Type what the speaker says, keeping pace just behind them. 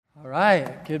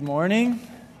right, good morning.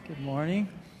 Good morning.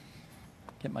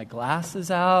 Get my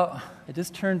glasses out. I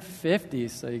just turned 50,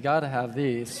 so you got to have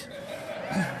these.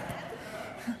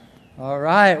 All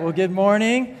right, well, good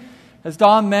morning. As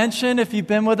Dawn mentioned, if you've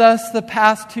been with us the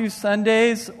past 2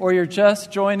 Sundays or you're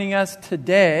just joining us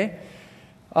today,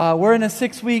 we're in a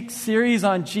 6-week series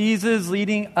on Jesus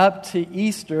leading up to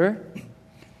Easter.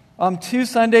 2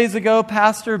 Sundays ago,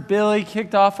 Pastor Billy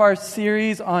kicked off our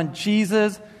series on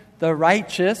Jesus the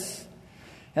Righteous.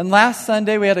 And last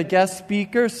Sunday, we had a guest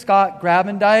speaker, Scott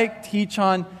Grabendike, teach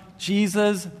on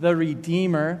Jesus the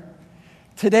Redeemer.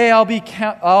 Today, I'll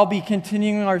be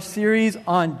continuing our series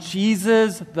on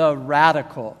Jesus the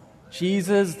Radical.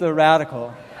 Jesus the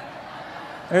Radical.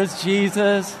 There's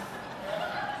Jesus.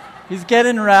 He's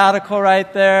getting radical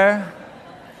right there.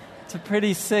 It's a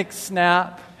pretty sick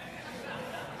snap.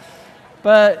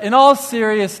 But in all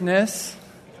seriousness,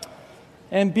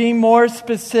 and being more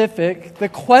specific, the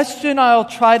question I'll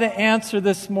try to answer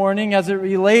this morning as it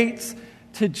relates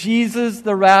to Jesus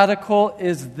the Radical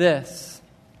is this: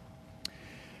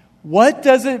 what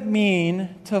does it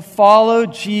mean to follow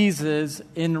Jesus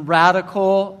in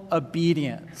radical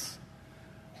obedience?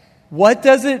 What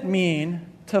does it mean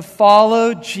to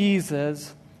follow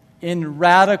Jesus in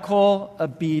radical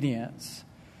obedience?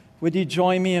 Would you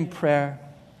join me in prayer?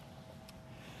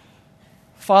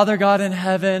 Father God in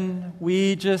heaven,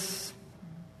 we just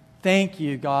thank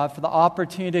you, God, for the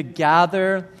opportunity to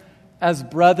gather as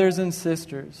brothers and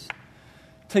sisters,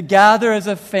 to gather as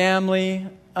a family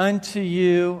unto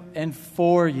you and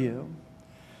for you.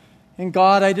 And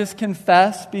God, I just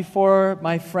confess before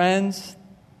my friends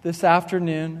this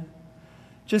afternoon,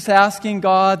 just asking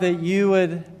God that you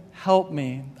would help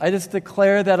me. I just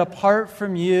declare that apart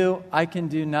from you, I can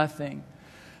do nothing.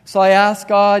 So I ask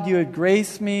God you would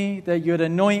grace me, that you would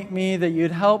anoint me, that you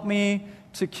would help me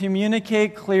to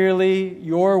communicate clearly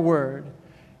your word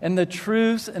and the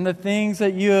truths and the things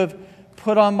that you have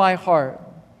put on my heart.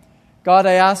 God,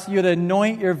 I ask you to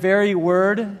anoint your very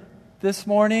word this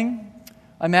morning.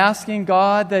 I'm asking,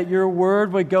 God, that your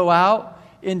word would go out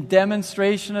in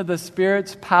demonstration of the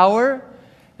Spirit's power,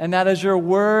 and that as your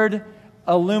word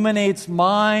illuminates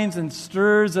minds and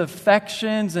stirs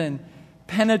affections and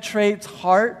penetrates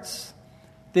hearts,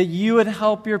 that you would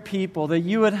help your people, that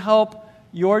you would help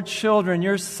your children,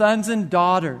 your sons and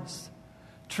daughters,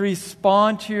 to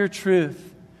respond to your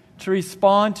truth, to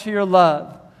respond to your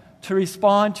love, to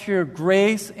respond to your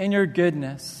grace and your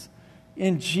goodness.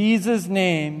 In Jesus'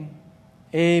 name,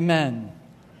 amen.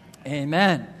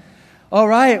 Amen. All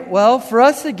right, well, for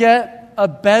us to get a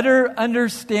better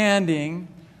understanding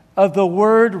of the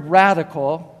word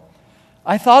radical,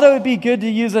 I thought it would be good to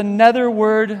use another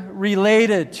word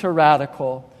related to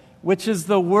radical, which is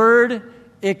the word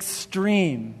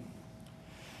extreme.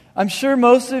 I'm sure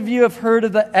most of you have heard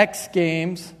of the X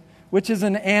Games, which is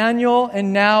an annual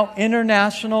and now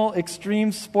international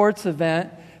extreme sports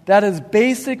event that is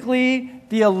basically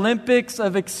the Olympics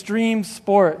of extreme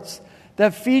sports,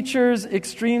 that features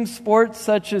extreme sports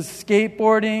such as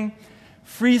skateboarding,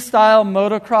 freestyle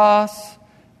motocross,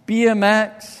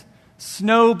 BMX,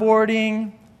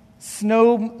 snowboarding,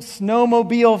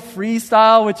 snowmobile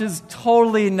freestyle, which is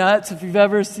totally nuts if you've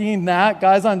ever seen that.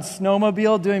 Guys on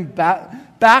snowmobile doing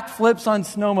backflips on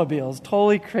snowmobiles.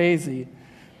 Totally crazy.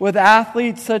 With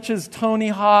athletes such as Tony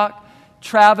Hawk,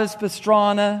 Travis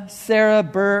Pastrana, Sarah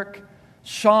Burke,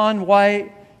 Shaun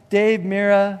White, Dave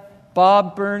Mirra,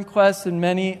 Bob Burnquist, and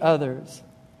many others.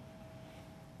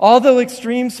 Although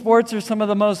extreme sports are some of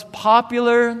the most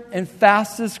popular and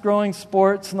fastest growing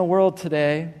sports in the world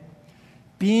today,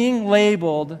 being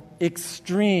labeled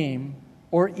extreme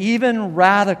or even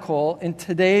radical in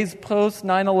today's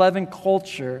post-9/11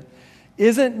 culture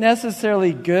isn't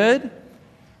necessarily good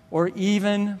or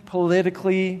even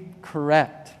politically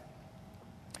correct.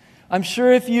 I'm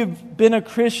sure if you've been a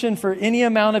Christian for any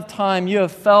amount of time, you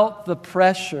have felt the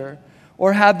pressure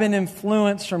or have been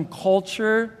influenced from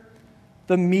culture,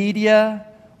 the media,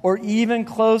 or even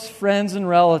close friends and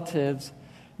relatives,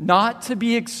 not to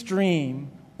be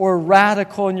extreme or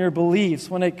radical in your beliefs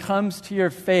when it comes to your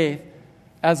faith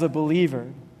as a believer.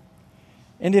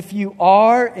 And if you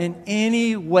are in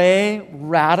any way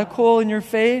radical in your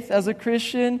faith as a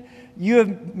Christian, you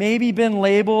have maybe been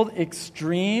labeled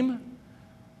extreme,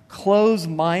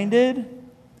 close-minded,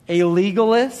 a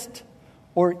legalist,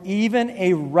 or even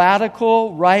a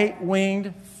radical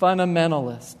right-winged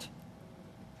fundamentalist.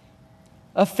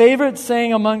 A favorite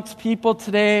saying amongst people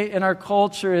today in our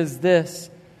culture is this.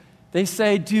 They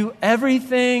say, do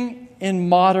everything in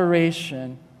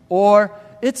moderation, or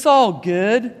it's all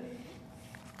good.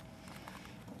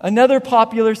 Another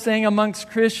popular saying amongst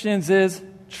Christians is,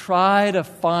 try to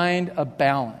find a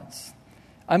balance.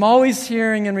 I'm always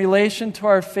hearing in relation to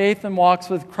our faith and walks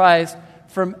with Christ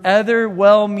from other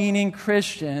well-meaning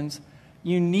Christians,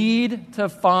 you need to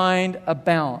find a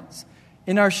balance.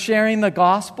 In our sharing the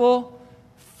gospel,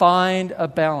 find a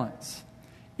balance.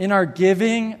 In our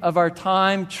giving of our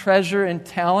time, treasure, and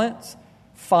talents,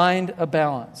 find a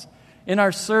balance. In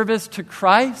our service to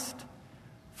Christ,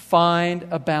 find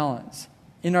a balance.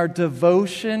 In our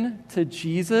devotion to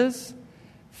Jesus,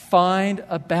 find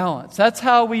a balance. That's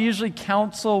how we usually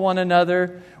counsel one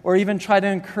another or even try to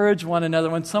encourage one another.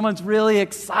 When someone's really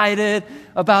excited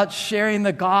about sharing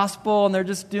the gospel and they're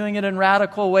just doing it in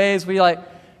radical ways, we like,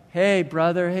 hey,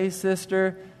 brother, hey,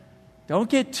 sister, don't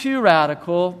get too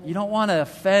radical. You don't want to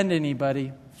offend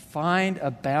anybody. Find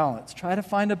a balance. Try to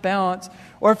find a balance.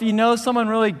 Or if you know someone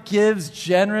really gives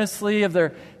generously of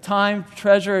their time,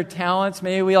 treasure, or talents,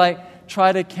 maybe we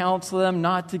try to counsel them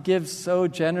not to give so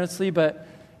generously, but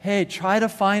hey, try to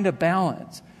find a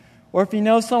balance. Or if you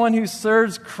know someone who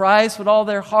serves Christ with all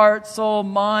their heart, soul,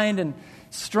 mind, and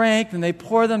strength, and they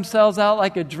pour themselves out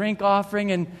like a drink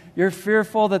offering, and you're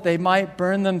fearful that they might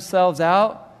burn themselves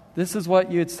out, this is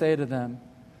what you would say to them.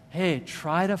 Hey,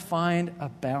 try to find a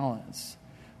balance.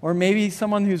 Or maybe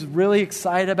someone who's really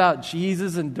excited about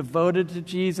Jesus and devoted to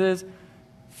Jesus,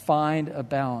 find a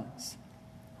balance.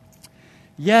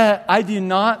 Yet, I do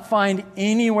not find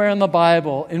anywhere in the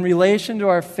Bible in relation to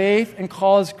our faith and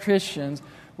call as Christians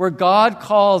where God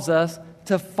calls us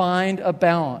to find a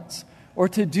balance or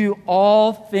to do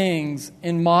all things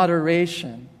in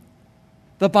moderation.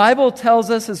 The Bible tells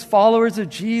us as followers of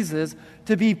Jesus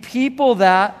to be people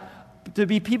that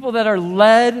are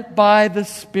led by the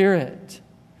Spirit,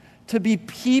 to be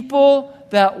people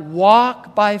that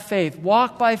walk by faith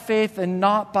and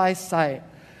not by sight,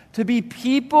 to be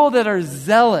people that are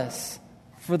zealous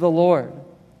for the Lord.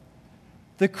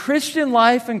 The Christian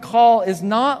life and call is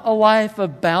not a life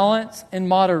of balance and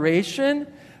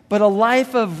moderation, but a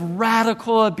life of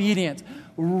radical obedience,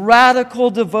 radical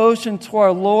devotion to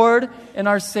our Lord and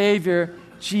our Savior,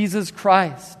 Jesus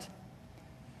Christ.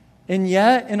 And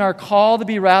yet, in our call to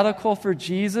be radical for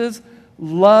Jesus,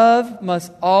 love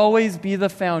must always be the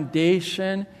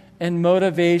foundation and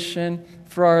motivation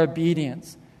for our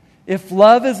obedience. If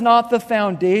love is not the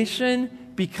foundation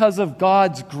because of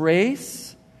God's grace,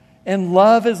 and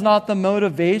love is not the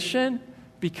motivation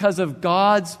because of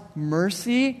God's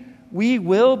mercy, we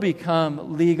will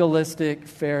become legalistic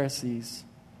Pharisees.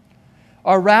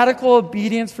 Our radical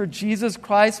obedience for Jesus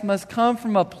Christ must come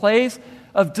from a place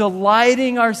of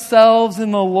delighting ourselves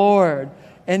in the Lord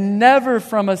and never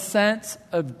from a sense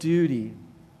of duty.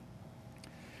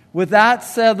 With that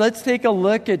said, let's take a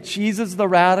look at Jesus the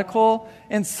radical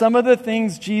and some of the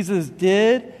things Jesus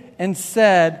did and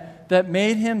said that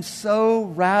made him so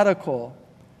radical.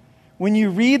 When you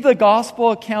read the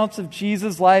gospel accounts of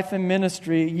Jesus' life and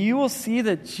ministry, you will see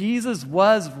that Jesus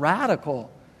was radical.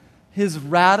 His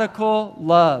radical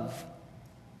love,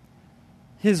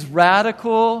 his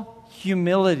radical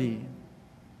humility,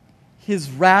 his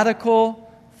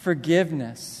radical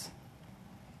forgiveness,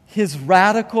 his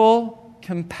radical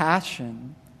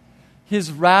compassion,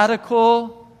 his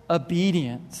radical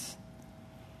obedience.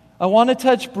 I want to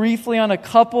touch briefly on a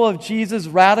couple of Jesus'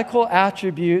 radical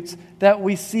attributes that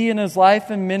we see in his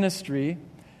life and ministry,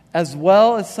 as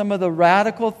well as some of the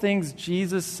radical things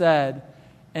Jesus said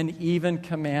and even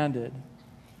commanded.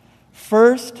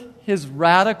 First, his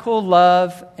radical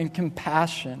love and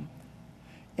compassion.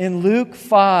 In Luke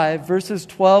 5, verses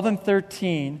 12 and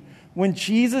 13, when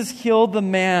Jesus healed the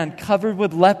man covered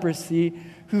with leprosy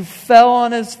who fell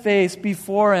on his face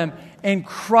before him and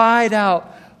cried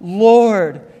out,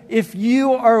 "Lord, if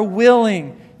you are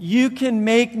willing, you can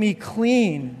make me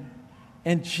clean."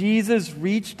 And Jesus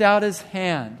reached out his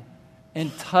hand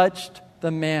and touched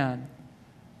the man.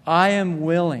 "I am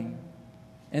willing,"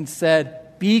 and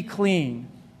said, "Be clean."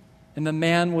 And the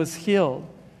man was healed.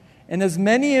 And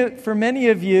for many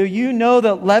of you, you know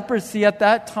that leprosy at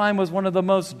that time was one of the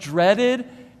most dreaded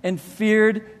and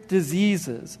feared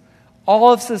diseases.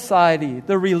 All of society,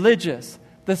 the religious,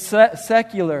 the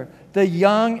secular, the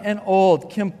young and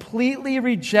old, completely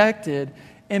rejected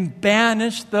and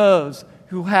banished those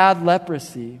who had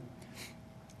leprosy.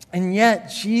 And yet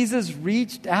Jesus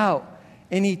reached out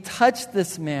and he touched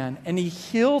this man and he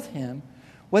healed him.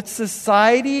 What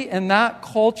society and that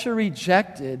culture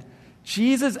rejected,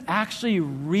 Jesus actually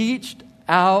reached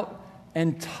out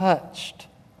and touched.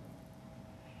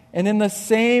 And in the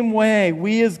same way,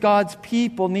 we as God's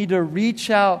people need to reach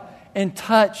out and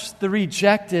touch the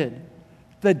rejected,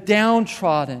 the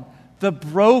downtrodden, the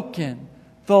broken,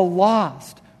 the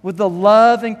lost, with the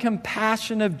love and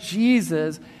compassion of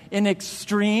Jesus in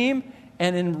extreme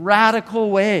and in radical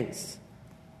ways.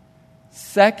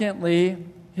 Secondly,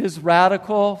 his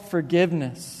radical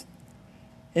forgiveness.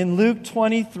 In Luke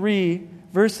 23,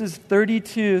 verses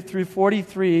 32 through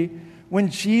 43, when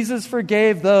Jesus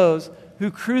forgave those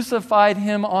who crucified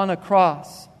him on a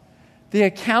cross, the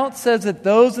account says that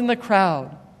those in the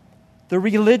crowd, the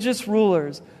religious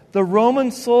rulers, the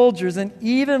Roman soldiers, and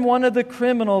even one of the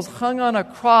criminals hung on a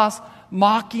cross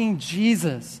mocking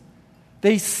Jesus.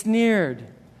 They sneered,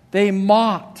 they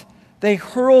mocked, they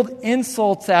hurled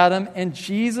insults at him, and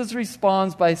Jesus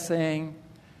responds by saying,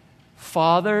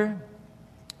 "Father,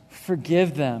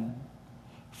 forgive them,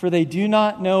 for they do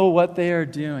not know what they are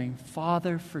doing."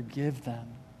 Father, forgive them.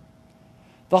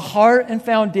 The heart and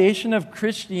foundation of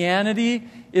Christianity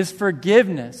is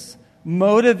forgiveness,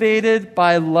 motivated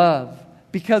by love,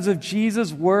 because of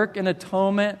Jesus' work and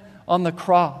atonement on the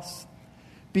cross.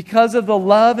 Because of the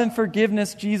love and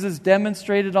forgiveness Jesus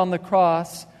demonstrated on the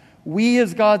cross, we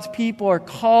as God's people are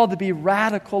called to be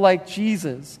radical like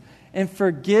Jesus and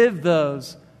forgive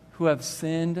those who have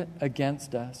sinned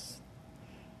against us.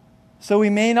 So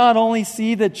we may not only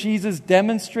see that Jesus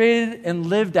demonstrated and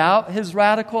lived out his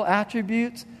radical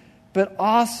attributes, but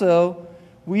also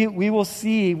we will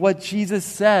see what Jesus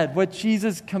said, what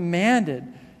Jesus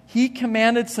commanded. He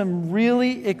commanded some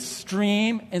really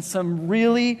extreme and some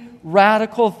really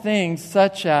radical things,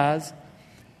 such as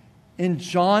in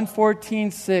John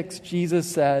 14:6,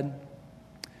 Jesus said,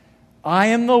 "I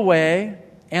am the way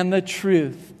and the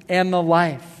truth and the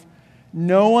life.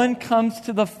 No one comes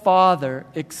to the Father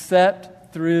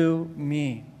except through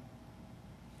me."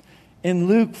 In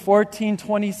Luke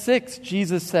 14:26,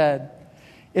 Jesus said,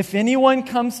 "If anyone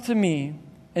comes to me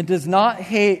and does not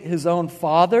hate his own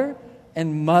father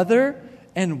and mother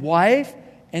and wife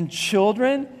and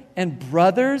children and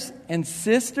brothers and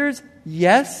sisters,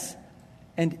 yes,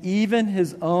 and even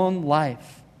his own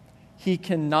life, he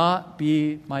cannot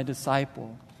be my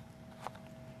disciple."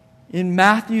 In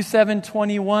Matthew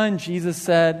 7:21, Jesus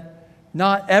said,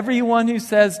 "Not everyone who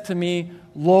says to me,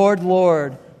 'Lord,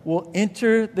 Lord,' will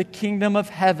enter the kingdom of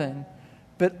heaven,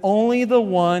 but only the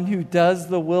one who does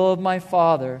the will of my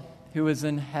Father who is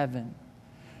in heaven."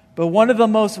 But one of the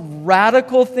most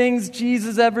radical things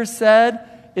Jesus ever said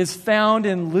is found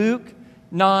in Luke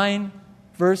 9,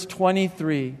 verse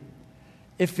 23.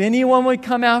 "If anyone would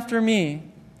come after me,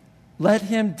 let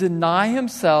him deny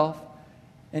himself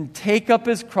and take up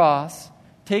his cross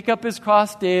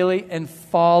daily and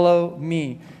follow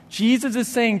me." Jesus is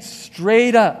saying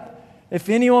straight up, if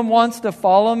anyone wants to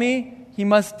follow me, he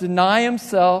must deny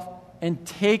himself and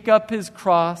take up his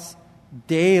cross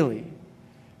daily.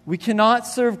 We cannot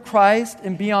serve Christ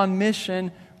and be on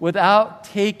mission without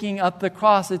taking up the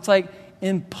cross. It's like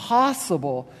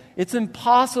impossible. It's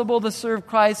impossible to serve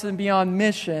Christ and be on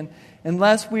mission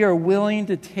unless we are willing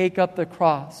to take up the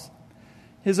cross.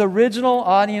 His original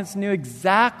audience knew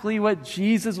exactly what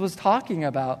Jesus was talking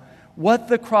about, what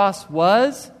the cross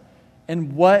was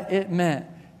and what it meant.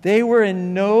 They were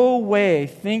in no way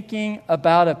thinking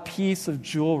about a piece of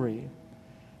jewelry.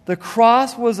 The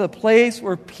cross was a place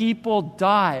where people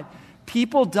died.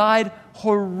 People died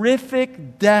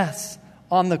horrific deaths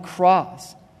on the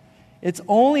cross. It's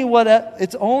only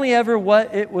ever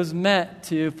what it was meant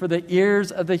to for the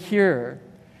ears of the hearer.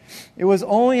 It was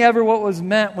only ever what was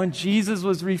meant when Jesus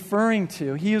was referring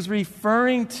to. He was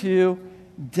referring to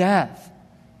death.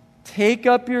 Take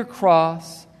up your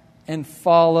cross and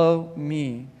follow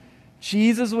me.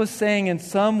 Jesus was saying in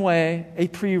some way a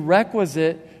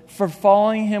prerequisite for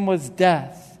following him was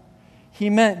death. He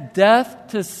meant death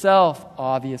to self,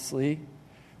 obviously,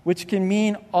 which can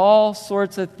mean all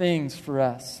sorts of things for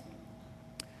us.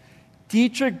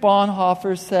 Dietrich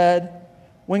Bonhoeffer said,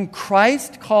 "When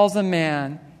Christ calls a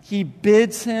man, he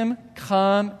bids him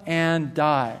come and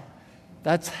die."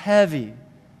 That's heavy.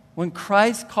 When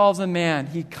Christ calls a man,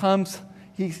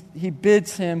 he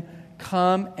bids him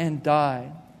come and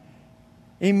die.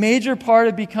 A major part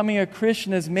of becoming a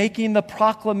Christian is making the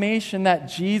proclamation that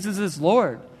Jesus is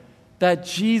Lord, that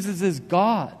Jesus is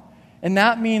God. And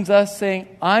that means us saying,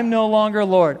 I'm no longer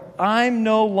Lord. I'm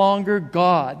no longer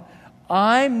God.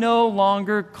 I'm no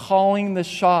longer calling the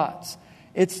shots.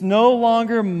 It's no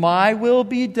longer my will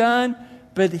be done,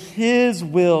 but His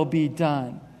will be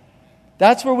done.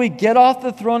 That's where we get off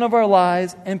the throne of our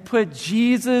lives and put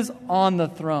Jesus on the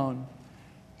throne.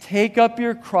 Take up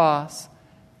your cross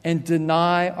and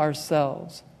deny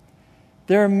ourselves.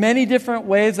 There are many different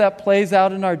ways that plays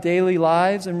out in our daily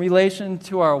lives in relation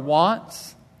to our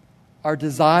wants, our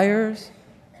desires,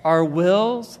 our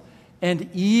wills, and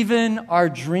even our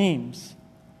dreams.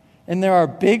 And there are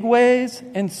big ways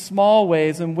and small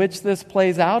ways in which this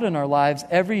plays out in our lives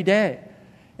every day.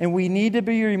 And we need to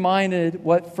be reminded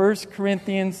what 1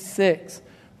 Corinthians 6,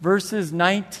 verses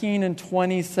 19 and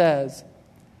 20 says.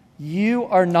 You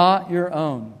are not your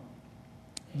own.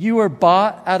 You are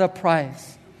bought at a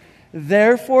price.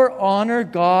 Therefore, honor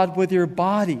God with your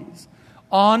bodies.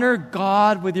 Honor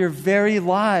God with your very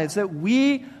lives, that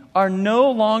we are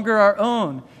no longer our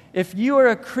own. If you are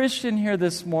a Christian here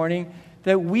this morning,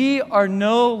 that we are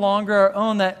no longer our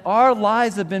own, that our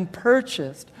lives have been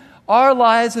purchased. Our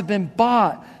lives have been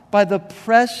bought by the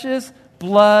precious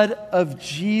blood of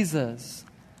Jesus.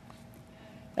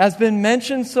 As been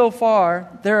mentioned so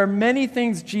far, there are many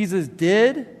things Jesus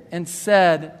did and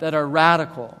said that are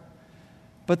radical.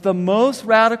 But the most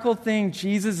radical thing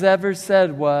Jesus ever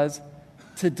said was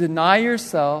to deny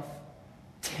yourself,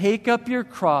 take up your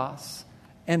cross,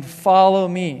 and follow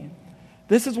me.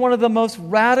 This is one of the most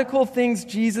radical things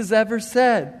Jesus ever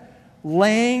said,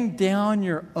 laying down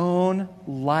your own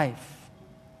life.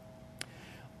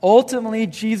 Ultimately,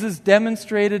 Jesus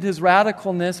demonstrated his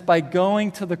radicalness by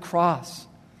going to the cross.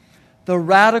 The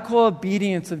radical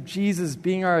obedience of Jesus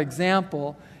being our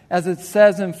example, as it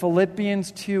says in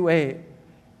Philippians 2:8,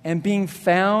 and being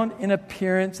found in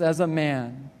appearance as a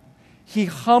man. He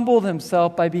humbled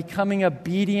himself by becoming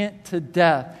obedient to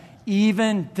death,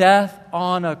 even death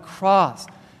on a cross.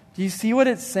 Do you see what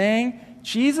it's saying?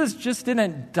 Jesus just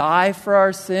didn't die for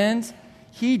our sins.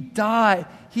 He died.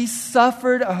 He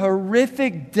suffered a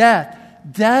horrific death.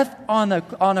 Death on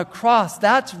a cross.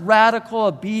 That's radical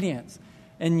obedience.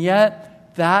 And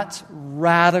yet, that's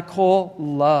radical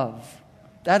love.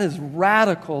 That is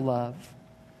radical love.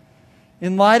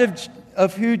 In light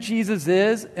of who Jesus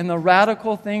is and the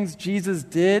radical things Jesus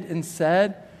did and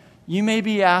said, you may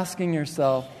be asking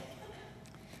yourself,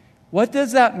 what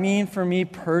does that mean for me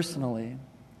personally?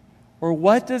 Or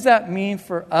what does that mean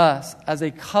for us as a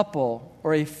couple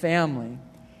or a family?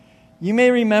 You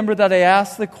may remember that I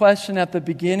asked the question at the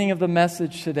beginning of the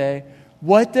message today,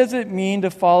 what does it mean to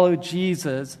follow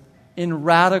Jesus in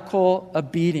radical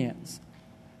obedience?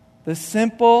 The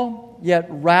simple yet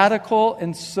radical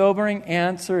and sobering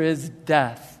answer is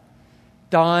death,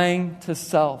 dying to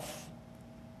self.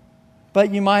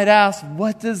 But you might ask,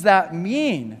 what does that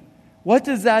mean? What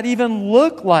does that even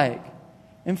look like?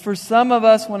 And for some of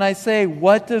us, when I say,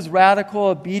 what does radical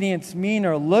obedience mean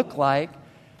or look like,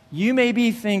 you may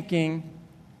be thinking,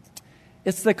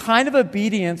 it's the kind of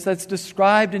obedience that's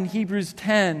described in Hebrews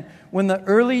 10 when the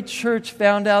early church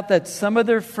found out that some of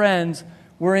their friends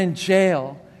were in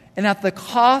jail. And at the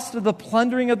cost of the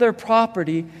plundering of their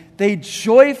property, they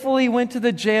joyfully went to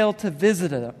the jail to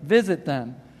visit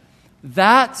them.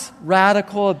 That's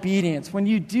radical obedience. When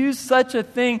you do such a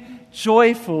thing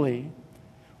joyfully.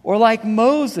 Or like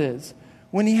Moses,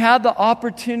 when he had the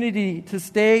opportunity to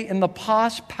stay in the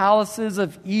posh palaces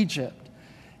of Egypt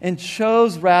and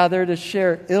chose rather to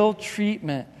share ill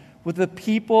treatment with the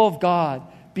people of God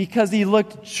because he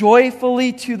looked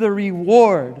joyfully to the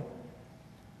reward.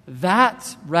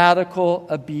 That's radical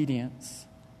obedience.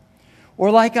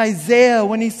 Or like Isaiah,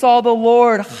 when he saw the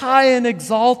Lord high and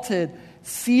exalted,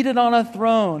 seated on a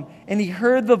throne, and he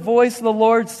heard the voice of the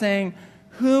Lord saying,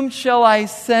 "Whom shall I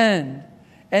send?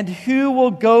 And who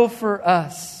will go for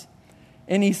us?"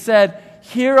 And he said,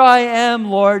 "Here I am,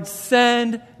 Lord,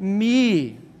 send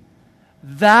me."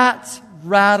 That's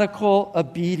radical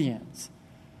obedience.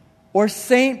 Or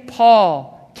St.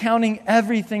 Paul counting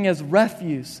everything as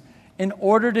refuse in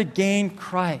order to gain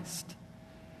Christ.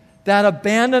 That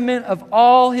abandonment of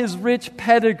all his rich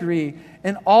pedigree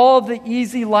and all the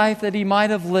easy life that he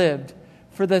might have lived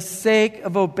for the sake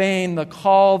of obeying the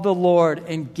call of the Lord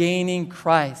and gaining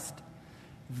Christ.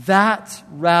 That's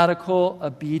radical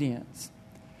obedience.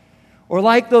 Or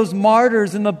like those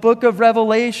martyrs in the book of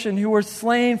Revelation who were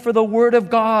slain for the word of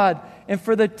God and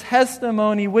for the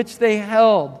testimony which they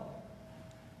held.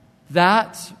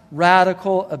 That's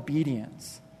radical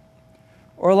obedience.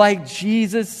 Or like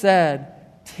Jesus said,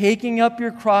 taking up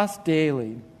your cross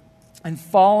daily and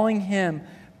following him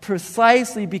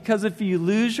precisely because if you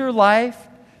lose your life,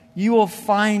 you will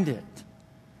find it.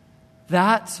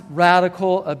 That's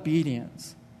radical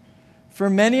obedience. For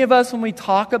many of us, when we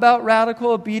talk about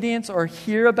radical obedience or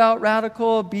hear about radical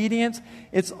obedience,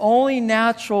 it's only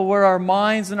natural where our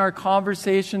minds and our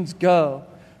conversations go.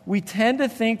 We tend to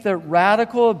think that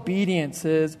radical obedience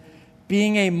is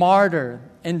being a martyr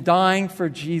and dying for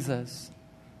Jesus,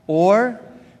 or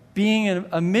being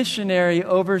a missionary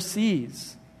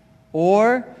overseas,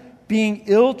 or being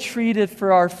ill-treated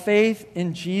for our faith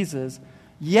in Jesus.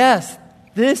 Yes,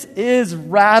 this is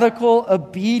radical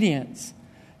obedience.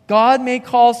 God may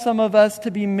call some of us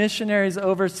to be missionaries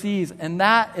overseas, and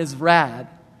that is rad.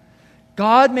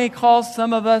 God may call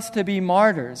some of us to be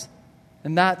martyrs,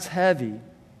 and that's heavy.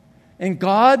 And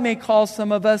God may call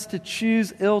some of us to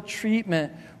choose ill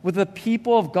treatment with the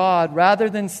people of God rather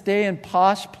than stay in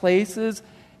posh places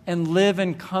and live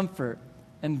in comfort,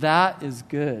 and that is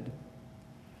good.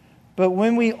 But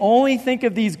when we only think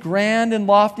of these grand and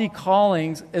lofty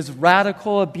callings as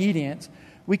radical obedience,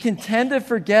 we can tend to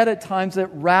forget at times that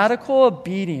radical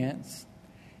obedience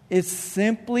is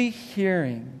simply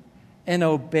hearing and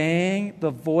obeying the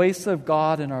voice of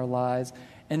God in our lives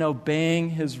and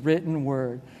obeying His written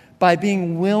word by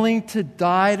being willing to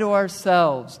die to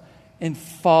ourselves and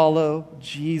follow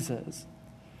Jesus.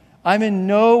 I'm in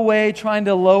no way trying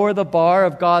to lower the bar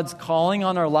of God's calling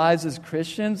on our lives as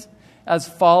Christians, as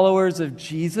followers of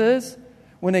Jesus,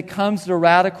 when it comes to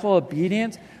radical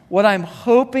obedience. What I'm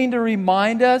hoping to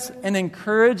remind us and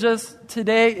encourage us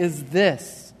today is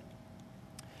this.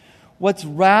 What's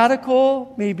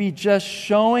radical may be just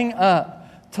showing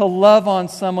up to love on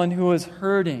someone who is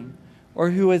hurting or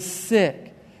who is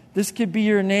sick. This could be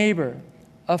your neighbor,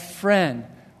 a friend,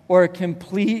 or a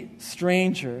complete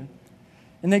stranger.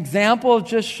 An example of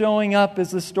just showing up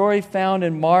is the story found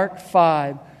in Mark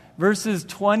 5, verses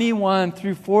 21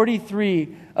 through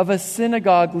 43 of a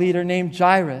synagogue leader named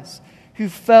Jairus, who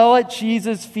fell at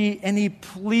Jesus' feet and he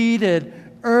pleaded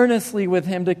earnestly with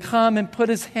him to come and put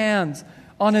his hands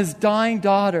on his dying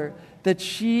daughter that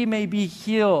she may be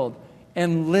healed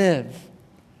and live.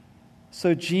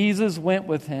 So Jesus went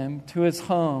with him to his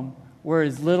home where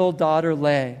his little daughter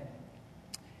lay,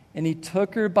 and he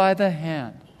took her by the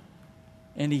hand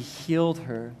and he healed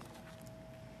her.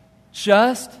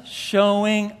 Just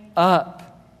showing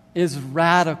up is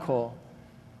radical.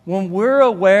 When we're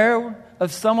aware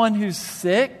of someone who's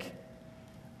sick,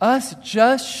 us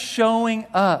just showing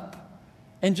up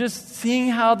and just seeing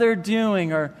how they're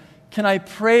doing, or can I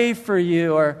pray for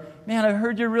you, or man, I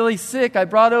heard you're really sick, I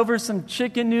brought over some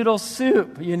chicken noodle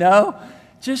soup,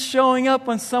 Just showing up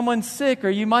when someone's sick, or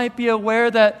you might be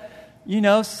aware that,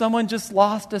 someone just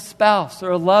lost a spouse or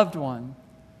a loved one.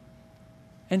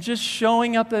 And just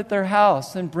showing up at their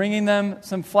house and bringing them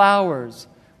some flowers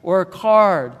or a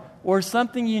card or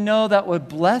something that would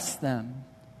bless them.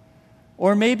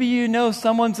 Or maybe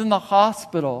someone's in the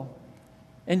hospital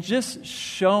and just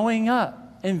showing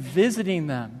up and visiting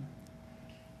them.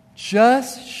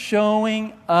 Just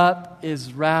showing up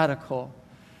is radical.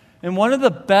 And one of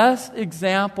the best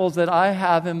examples that I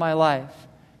have in my life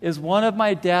is one of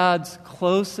my dad's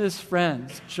closest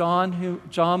friends, John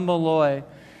Malloy,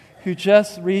 who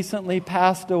just recently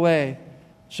passed away.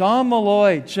 John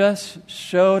Malloy just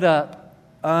showed up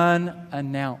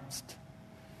unannounced.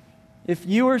 If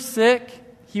you were sick,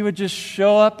 he would just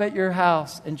show up at your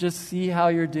house and just see how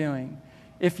you're doing.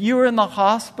 If you were in the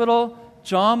hospital,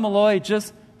 John Malloy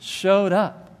just showed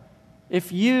up.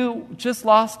 If you just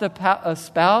lost a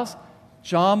spouse,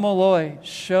 John Malloy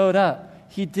showed up.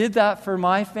 He did that for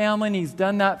my family, and he's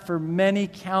done that for many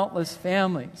countless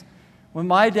families. When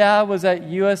my dad was at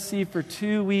USC for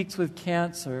 2 weeks with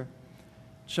cancer,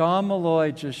 John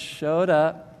Malloy just showed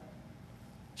up,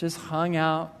 just hung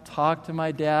out, talked to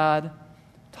my dad,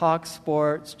 talked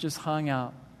sports, just hung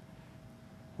out.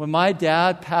 When my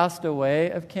dad passed away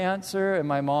of cancer and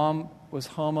my mom was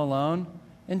home alone,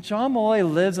 and John Malloy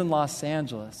lives in Los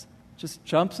Angeles, just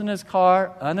jumps in his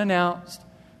car unannounced,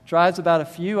 drives about a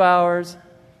few hours,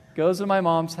 goes to my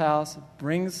mom's house,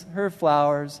 brings her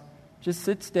flowers, just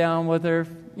sits down with her,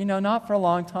 not for a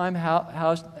long time,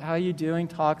 how you doing,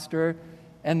 talks to her,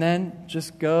 and then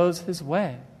just goes his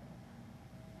way.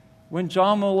 When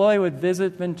John Malloy would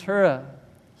visit Ventura,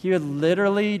 he would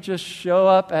literally just show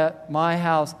up at my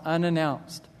house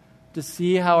unannounced to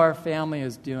see how our family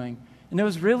is doing. And it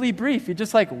was really brief. He'd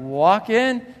just walk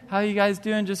in, how you guys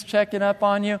doing, just checking up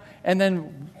on you, and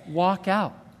then walk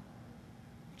out.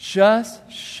 Just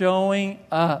showing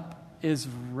up is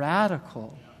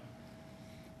radical.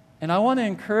 And I want to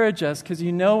encourage us, because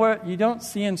what you don't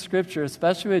see in Scripture,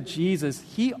 especially with Jesus,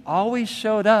 he always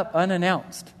showed up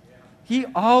unannounced. He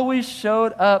always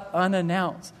showed up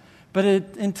unannounced. But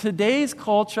in today's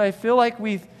culture, I feel like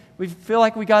we feel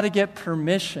like we got to get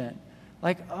permission.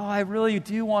 I really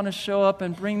do want to show up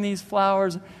and bring these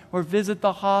flowers or visit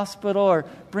the hospital or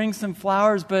bring some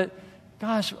flowers, but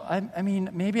gosh,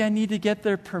 maybe I need to get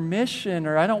their permission,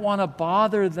 or I don't want to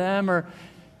bother them, or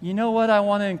what I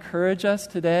want to encourage us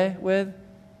today with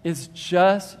is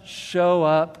just show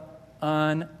up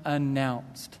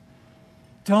unannounced.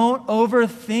 Don't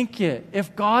overthink it.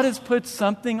 If God has put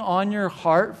something on your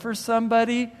heart for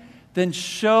somebody, then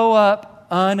show up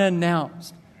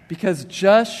unannounced. because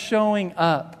just showing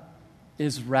up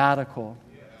is radical.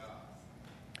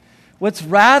 What's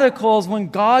radical is when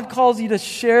God calls you to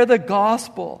share the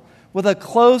gospel with a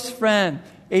close friend,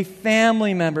 a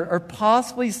family member, or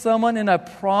possibly someone in a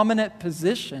prominent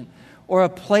position or a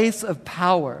place of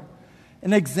power.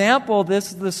 An example of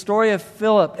this is the story of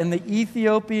Philip and the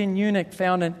Ethiopian eunuch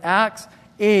found in Acts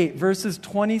 8, verses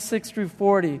 26 through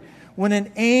 40, when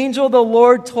an angel of the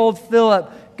Lord told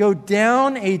Philip, go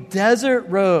down a desert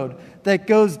road that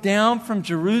goes down from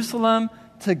Jerusalem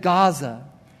to Gaza.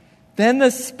 Then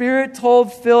the Spirit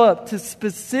told Philip to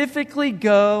specifically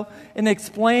go and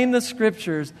explain the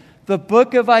Scriptures, the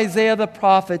book of Isaiah the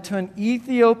prophet, to an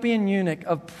Ethiopian eunuch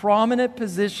of prominent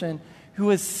position who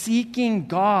was seeking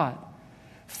God.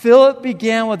 Philip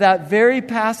began with that very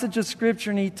passage of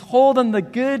Scripture, and he told him the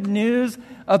good news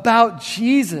about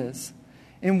Jesus,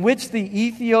 in which the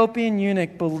Ethiopian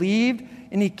eunuch believed,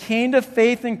 and he came to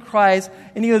faith in Christ,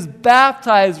 and he was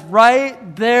baptized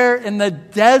right there in the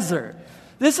desert.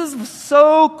 This is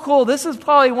so cool. This is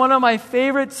probably one of my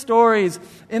favorite stories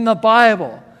in the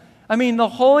Bible. I mean, the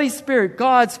Holy Spirit,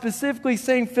 God specifically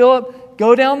saying, Philip,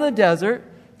 go down the desert,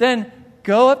 then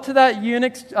go up to that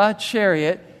eunuch's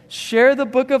chariot, share the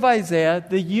book of Isaiah,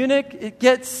 the eunuch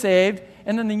gets saved,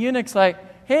 and then the eunuch's like,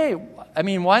 hey, I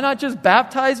mean, why not just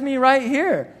baptize me right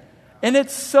here? And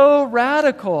it's so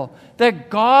radical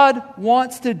that God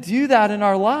wants to do that in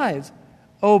our lives.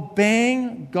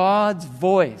 Obeying God's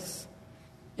voice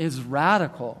is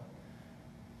radical.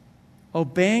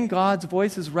 Obeying God's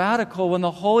voice is radical when the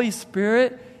Holy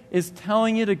Spirit is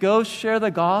telling you to go share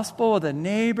the gospel with a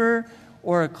neighbor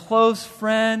or a close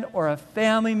friend or a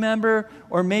family member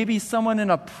or maybe someone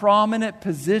in a prominent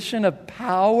position of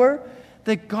power,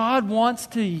 that God wants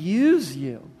to use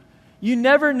you. You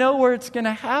never know where it's going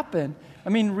to happen. I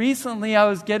mean, recently I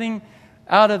was getting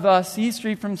out of C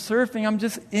Street from surfing. I'm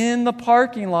just in the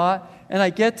parking lot, and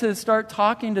I get to start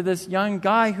talking to this young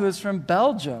guy who is from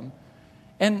Belgium.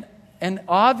 And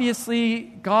obviously,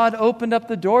 God opened up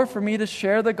the door for me to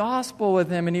share the gospel with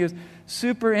him, and he was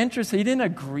super interested. He didn't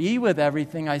agree with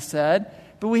everything I said,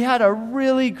 but we had a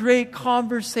really great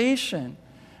conversation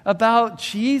about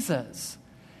Jesus.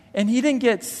 And he didn't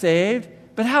get saved,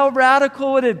 but how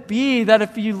radical would it be that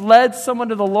if you led someone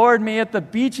to the Lord, maybe at the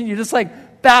beach, and you just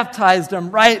baptized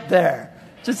them right there?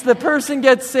 Just the person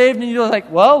gets saved, and you're like,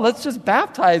 well, let's just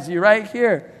baptize you right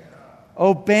here.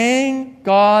 Obeying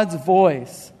God's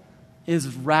voice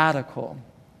is radical.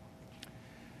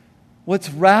 What's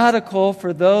radical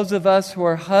for those of us who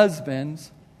are husbands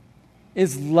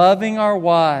is loving our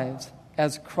wives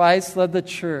as Christ led the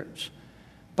church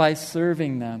by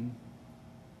serving them.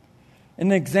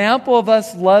 An example of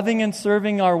us loving and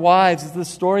serving our wives is the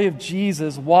story of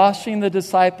Jesus washing the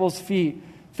disciples' feet,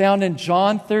 found in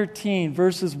John 13,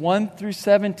 verses 1 through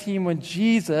 17, when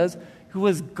Jesus, who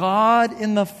was God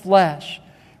in the flesh,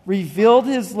 revealed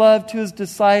his love to his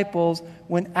disciples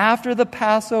when after the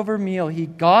Passover meal he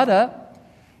got up,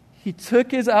 he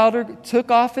took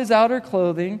off his outer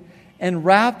clothing and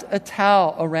wrapped a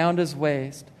towel around his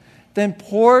waist, then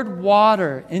poured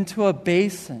water into a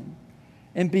basin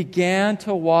and began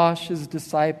to wash his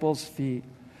disciples' feet,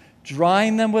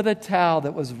 drying them with a towel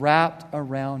that was wrapped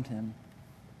around him.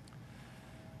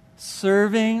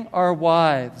 Serving our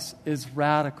wives is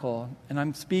radical, and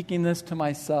I'm speaking this to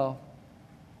myself.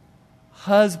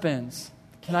 Husbands,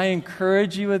 can I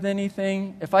encourage you with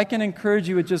anything? If I can encourage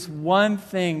you with just one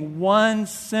thing, one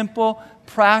simple,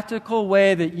 practical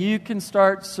way that you can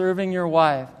start serving your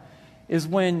wife, is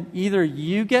when either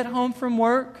you get home from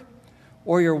work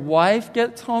or your wife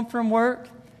gets home from work,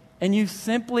 and you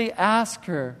simply ask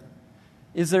her,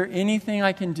 is there anything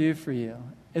I can do for you?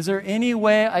 Is there any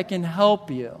way I can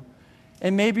help you?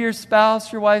 And maybe your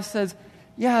spouse, your wife says,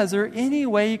 yeah, is there any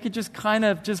way you could just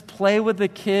play with the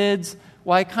kids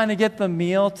while I kind of get the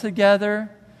meal together?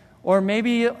 Or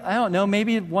maybe, I don't know,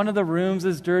 maybe one of the rooms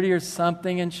is dirty or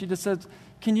something, and she just says,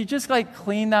 can you just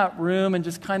clean that room and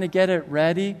just kind of get it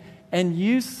ready? And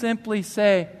you simply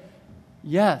say,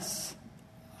 yes,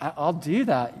 I'll do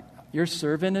that. Your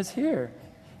servant is here.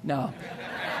 No,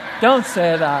 don't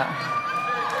say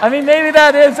that. I mean, maybe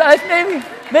that is,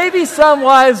 maybe some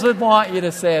wives would want you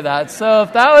to say that. So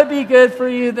if that would be good for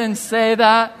you, then say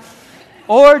that.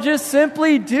 Or just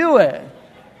simply do it.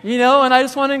 And I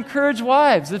just want to encourage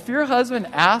wives. If your husband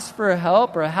asks for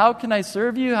help or how can I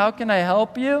serve you, how can I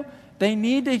help you, they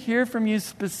need to hear from you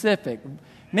specific.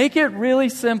 Make it really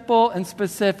simple and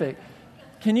specific.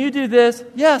 Can you do this?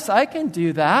 Yes, I can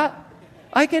do that.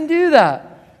 I can do that.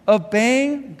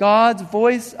 Obeying God's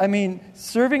voice,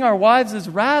 serving our wives is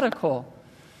radical.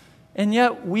 And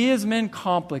yet, we as men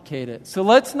complicate it. So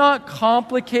let's not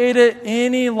complicate it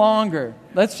any longer.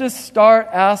 Let's just start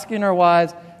asking our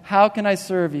wives, how can I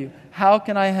serve you? How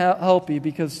can I help you?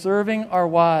 Because serving our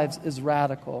wives is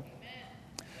radical.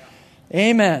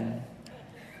 Amen.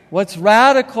 What's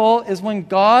radical is when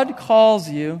God calls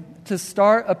you to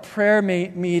start a prayer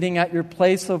meeting at your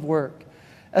place of work,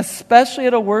 especially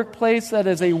at a workplace that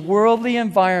is a worldly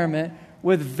environment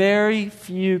with very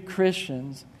few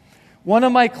Christians. One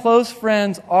of my close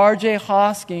friends, R.J.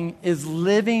 Hosking, is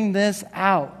living this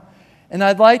out. And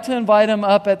I'd like to invite him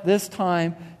up at this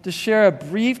time to share a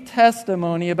brief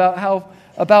testimony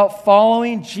about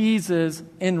following Jesus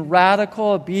in radical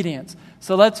obedience.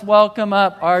 So let's welcome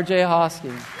up R.J.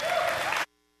 Hosking.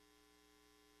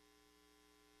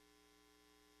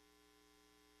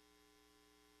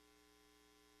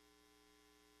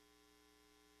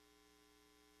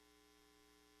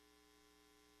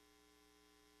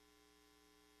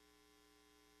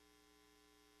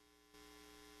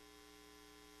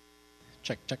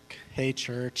 Check, check. Hey,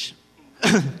 church.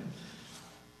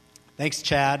 Thanks,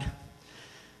 Chad.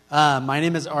 My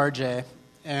name is RJ,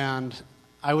 and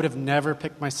I would have never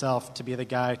picked myself to be the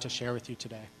guy to share with you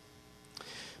today.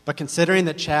 But considering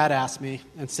that Chad asked me,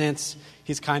 and since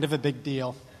he's kind of a big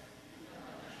deal,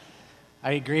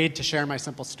 I agreed to share my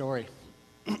simple story.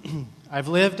 I've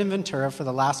lived in Ventura for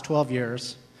the last 12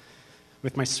 years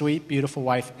with my sweet, beautiful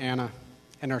wife, Anna,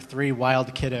 and our 3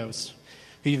 wild kiddos,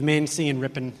 who you've mainly seen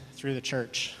ripping through the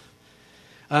church.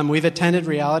 We've attended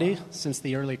Reality since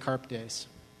the early CARP days.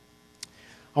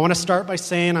 I want to start by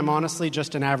saying I'm honestly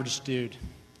just an average dude.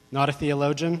 Not a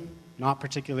theologian, not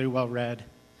particularly well-read.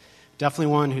 Definitely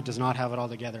one who does not have it all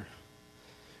together.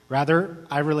 Rather,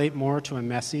 I relate more to a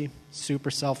messy,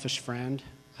 super selfish friend,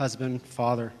 husband,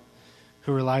 father,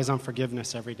 who relies on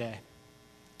forgiveness every day.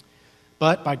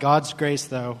 But by God's grace,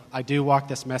 though, I do walk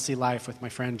this messy life with my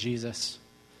friend Jesus.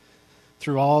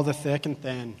 Through all the thick and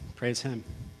thin, praise Him.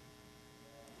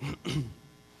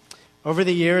 Over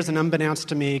the years, and unbeknownst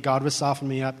to me, God was softening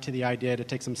me up to the idea to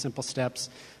take some simple steps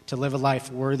to live a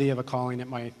life worthy of a calling at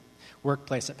my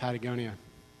workplace at Patagonia.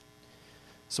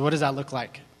 So what does that look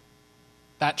like?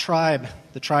 That tribe,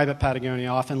 the tribe at Patagonia,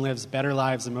 often lives better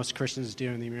lives than most Christians do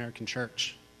in the American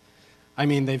church. I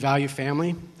mean, they value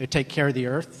family, they take care of the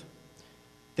earth,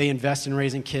 they invest in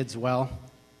raising kids well,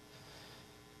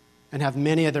 and have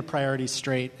many of their priorities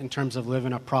straight in terms of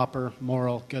living a proper,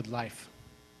 moral, good life.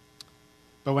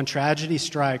 But when tragedy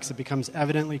strikes, it becomes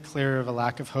evidently clear of a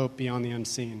lack of hope beyond the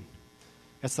unseen.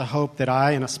 It's the hope that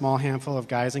I and a small handful of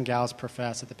guys and gals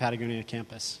profess at the Patagonia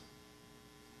campus.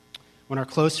 When our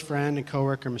close friend and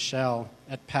coworker Michelle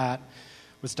at Pat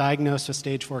was diagnosed with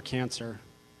stage 4 cancer,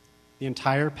 the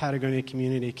entire Patagonia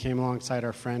community came alongside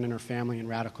our friend and her family in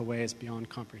radical ways beyond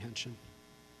comprehension.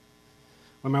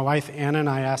 When my wife Anna and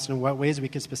I asked in what ways we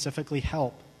could specifically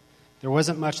help, there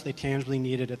wasn't much they tangibly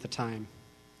needed at the time.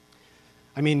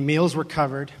 I mean, meals were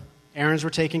covered, errands were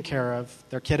taken care of,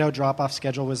 their kiddo drop-off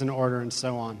schedule was in order, and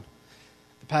so on.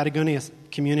 The Patagonia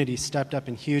community stepped up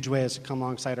in huge ways to come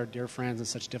alongside our dear friends in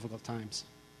such difficult times.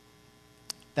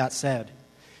 That said,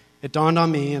 it dawned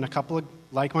on me and a couple of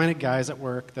like-minded guys at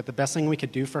work that the best thing we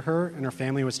could do for her and her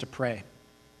family was to pray.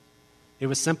 It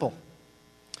was simple,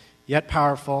 yet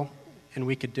powerful, and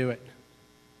we could do it.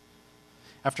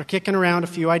 After kicking around a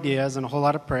few ideas and a whole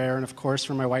lot of prayer, and of course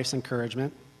from my wife's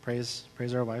encouragement, praise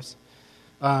our wives,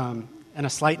 and a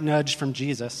slight nudge from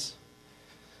Jesus,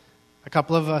 a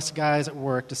couple of us guys at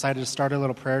work decided to start a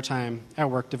little prayer time at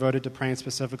work devoted to praying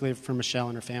specifically for Michelle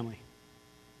and her family.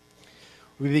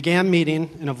 We began meeting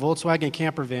in a Volkswagen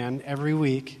camper van every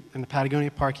week in the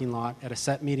Patagonia parking lot at a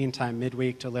set meeting time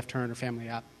midweek to lift her and her family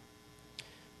up.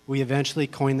 We eventually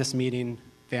coined this meeting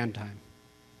Van Time.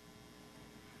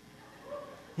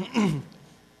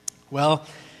 Well,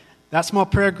 that small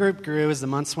prayer group grew as the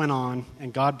months went on,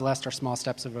 and God blessed our small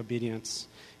steps of obedience.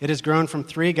 It has grown from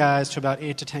 3 guys to about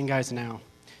 8 to 10 guys now,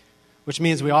 which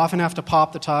means we often have to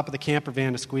pop the top of the camper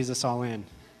van to squeeze us all in.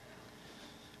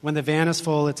 When the van is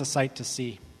full, it's a sight to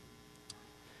see.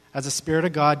 As the Spirit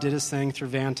of God did His thing through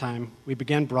Van Time, we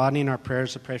began broadening our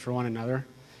prayers to pray for one another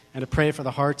and to pray for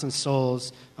the hearts and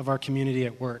souls of our community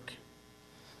at work.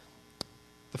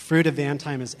 The fruit of Van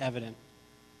Time is evident.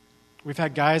 We've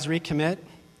had guys recommit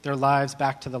their lives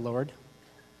back to the Lord.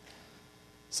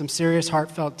 Some serious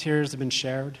heartfelt tears have been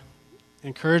shared.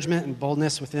 Encouragement and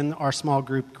boldness within our small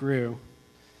group grew.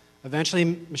 Eventually,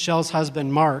 Michelle's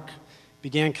husband, Mark,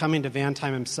 began coming to Van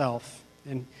Time himself.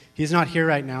 And he's not here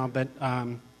right now, but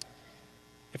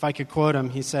if I could quote him,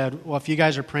 he said, "Well, if you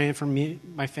guys are praying for me,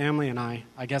 my family, and I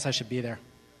guess I should be there."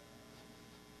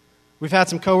 We've had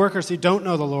some coworkers who don't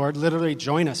know the Lord literally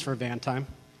join us for van time.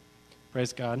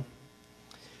 Praise God.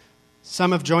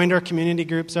 Some have joined our community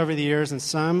groups over the years, and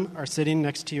some are sitting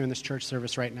next to you in this church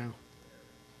service right now.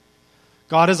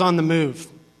 God is on the move.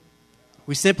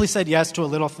 We simply said yes to a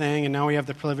little thing, and now we have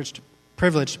the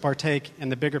privilege to partake in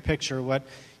the bigger picture, what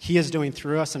He is doing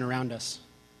through us and around us.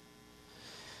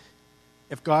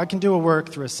 If God can do a work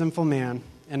through a sinful man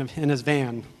in his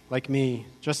van, like me,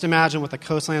 just imagine what the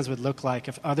Coastlands would look like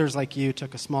if others like you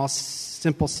took a small,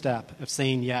 simple step of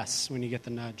saying yes when you get the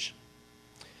nudge.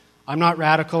 I'm not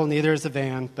radical, neither is the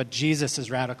van, but Jesus is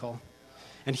radical.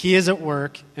 And He is at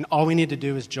work, and all we need to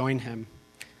do is join Him.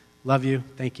 Love you.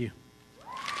 Thank you.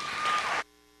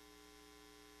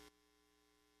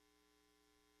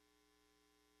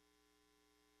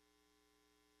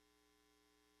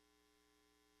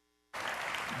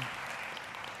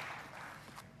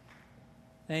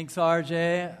 Thanks,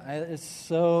 RJ. It's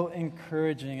so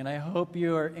encouraging, and I hope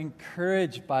you are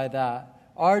encouraged by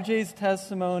that. RJ's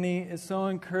testimony is so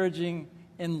encouraging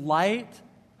in light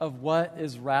of what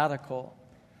is radical.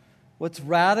 What's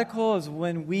radical is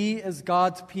when we as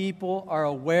God's people are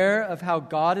aware of how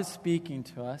God is speaking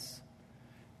to us,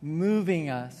 moving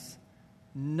us,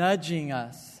 nudging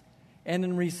us, and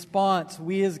in response,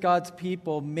 we as God's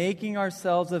people making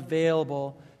ourselves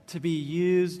available to be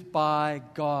used by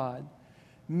God.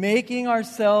 Making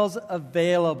ourselves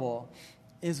available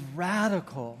is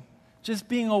radical. Just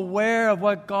being aware of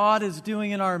what God is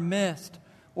doing in our midst,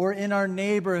 or in our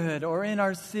neighborhood, or in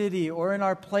our city, or in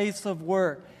our place of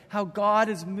work. How God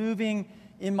is moving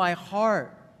in my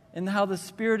heart, and how the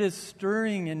Spirit is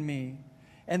stirring in me.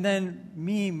 And then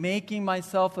me making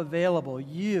myself available.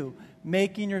 You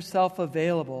making yourself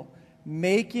available.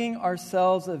 Making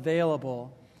ourselves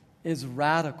available is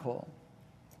radical.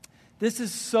 This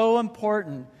is so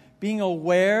important, being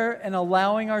aware and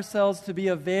allowing ourselves to be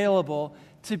available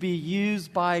to be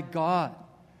used by God.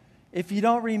 If you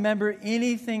don't remember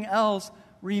anything else,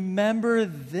 remember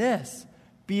this.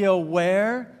 Be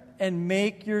aware and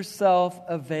make yourself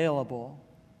available.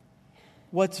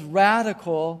 What's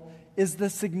radical is the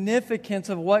significance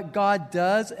of what God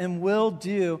does and will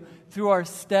do through our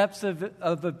steps of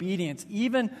obedience,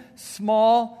 even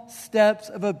small steps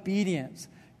of obedience.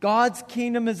 God's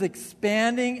kingdom is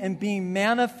expanding and being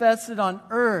manifested on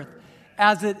earth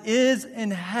as it is in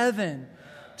heaven.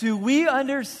 Do we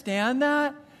understand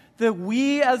that? That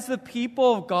we as the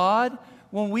people of God,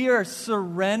 when we are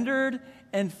surrendered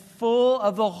and full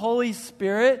of the Holy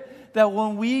Spirit, that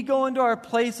when we go into our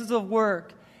places of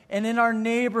work and in our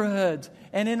neighborhoods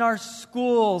and in our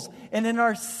schools and in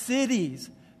our cities,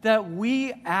 that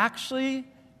we actually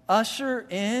usher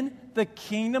in the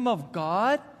kingdom of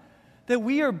God? That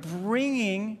we are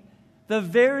bringing the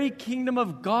very kingdom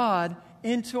of God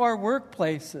into our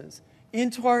workplaces,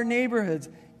 into our neighborhoods,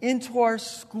 into our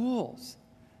schools.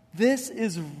 This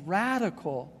is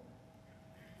radical.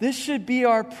 This should be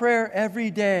our prayer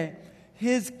every day.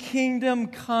 His kingdom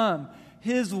come,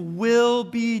 His will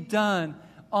be done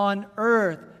on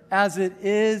earth as it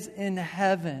is in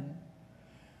heaven.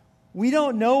 We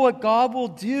don't know what God will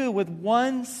do with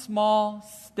one small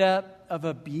step of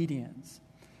obedience.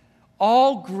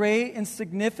 All great and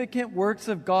significant works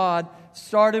of God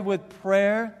started with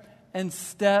prayer and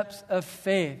steps of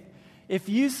faith. If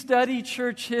you study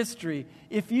church history,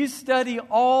 if you study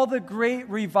all the great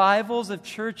revivals of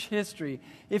church history,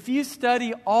 if you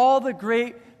study all the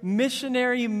great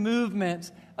missionary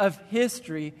movements of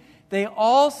history, they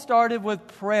all started with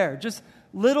prayer. Just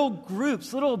little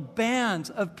groups, little bands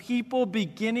of people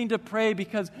beginning to pray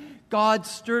because God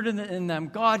stirred in them.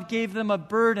 God gave them a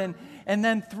burden. And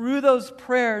then through those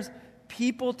prayers,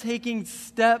 people taking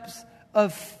steps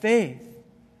of faith.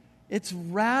 It's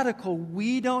radical.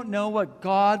 We don't know what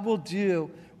God will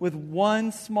do with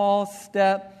one small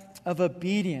step of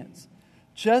obedience.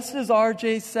 Just as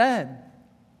RJ said,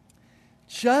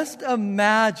 just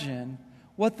imagine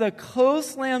what the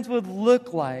coastlands would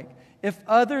look like if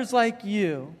others like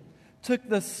you took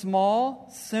the small,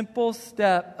 simple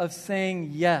step of saying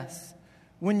yes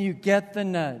when you get the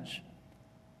nudge.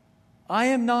 I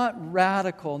am not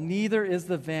radical, neither is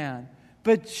the van.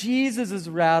 But Jesus is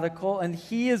radical and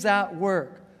He is at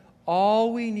work.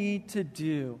 All we need to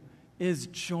do is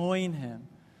join Him.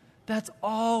 That's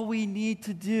all we need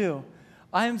to do.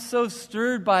 I am so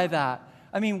stirred by that.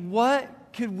 I mean,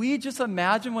 could we just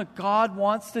imagine what God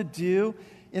wants to do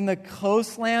in the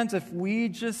coastlands if we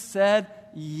just said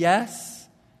yes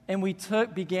and we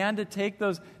began to take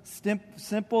those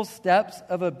simple steps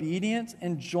of obedience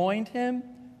and joined Him?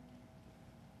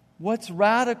 What's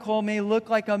radical may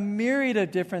look like a myriad of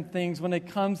different things when it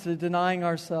comes to denying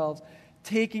ourselves,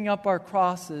 taking up our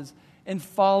crosses, and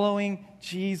following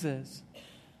Jesus.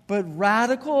 But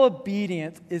radical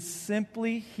obedience is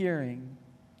simply hearing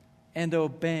and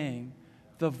obeying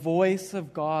the voice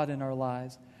of God in our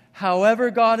lives. However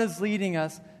God is leading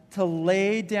us to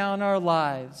lay down our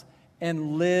lives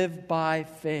and live by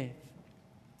faith.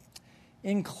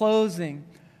 In closing,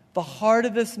 the heart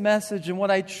of this message and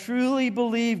what I truly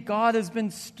believe God has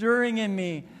been stirring in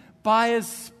me by His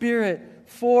Spirit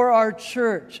for our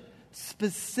church,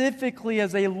 specifically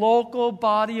as a local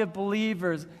body of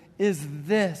believers, is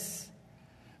this.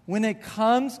 When it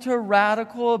comes to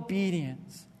radical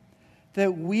obedience,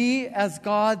 that we as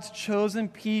God's chosen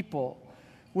people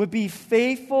would be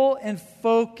faithful and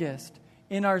focused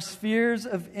in our spheres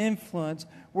of influence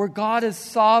where God has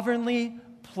sovereignly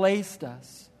placed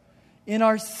us. In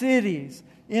our cities,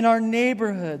 in our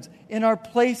neighborhoods, in our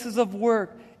places of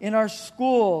work, in our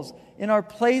schools, in our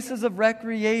places of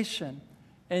recreation,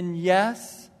 and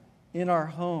yes, in our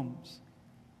homes.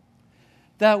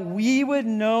 That we would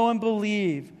know and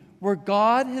believe where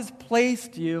God has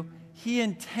placed you, He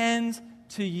intends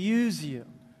to use you.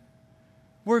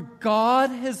 Where God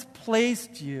has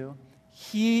placed you,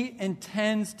 He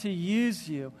intends to use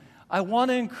you. I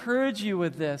want to encourage you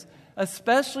with this,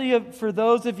 especially for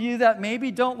those of you that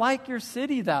maybe don't like your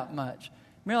city that much.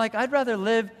 You're like, I'd rather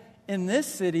live in this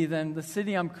city than the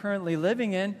city I'm currently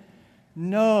living in.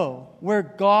 No, where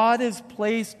God has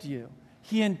placed you,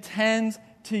 He intends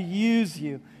to use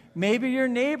you. Maybe your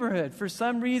neighborhood, for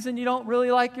some reason you don't really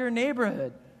like your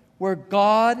neighborhood. Where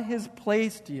God has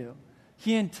placed you,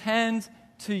 He intends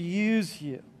to use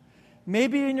you.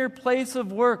 Maybe in your place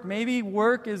of work, maybe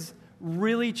work is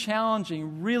really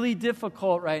challenging, really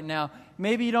difficult right now.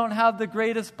 Maybe you don't have the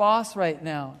greatest boss right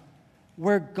now.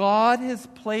 Where God has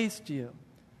placed you,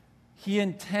 He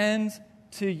intends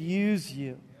to use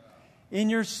you. In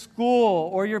your school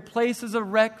or your places of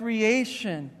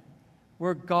recreation,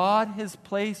 where God has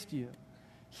placed you,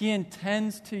 He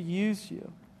intends to use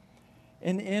you.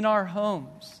 And in our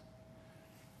homes,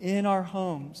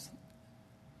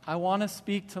 I want to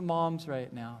speak to moms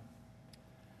right now.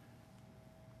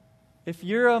 If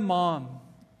you're a mom,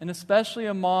 and especially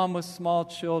a mom with small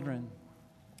children,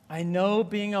 I know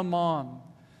being a mom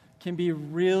can be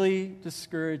really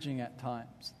discouraging at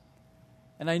times.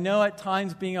 And I know at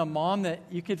times being a mom that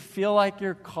you could feel like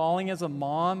your calling as a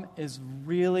mom is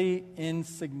really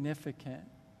insignificant.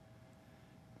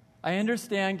 I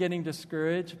understand getting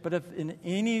discouraged, but if in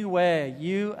any way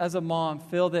you as a mom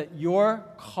feel that your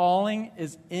calling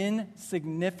is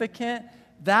insignificant,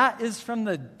 that is from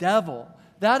the devil.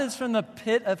 That is from the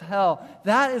pit of hell.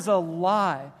 That is a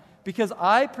lie. Because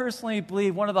I personally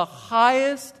believe one of the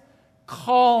highest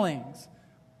callings,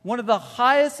 one of the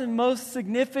highest and most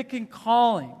significant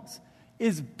callings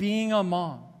is being a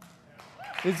mom.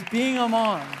 It's being a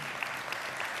mom.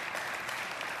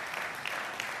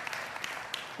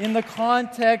 In the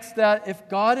context that if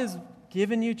God has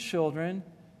given you children,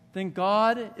 then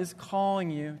God is calling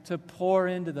you to pour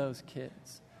into those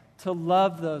kids, to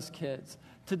love those kids,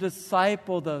 to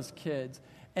disciple those kids.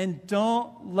 And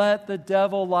don't let the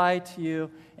devil lie to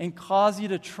you and cause you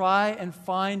to try and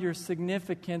find your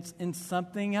significance in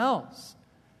something else.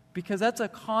 Because that's a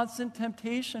constant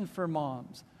temptation for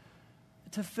moms,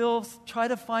 to try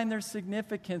to find their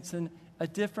significance in a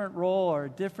different role or a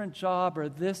different job or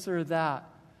this or that.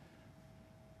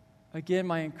 Again,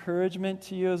 my encouragement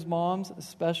to you as moms,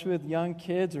 especially with young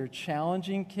kids or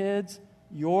challenging kids,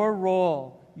 your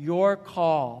role, your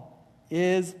call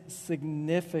is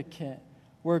significant.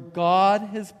 Where God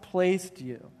has placed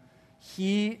you,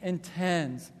 He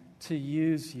intends to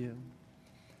use you.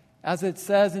 As it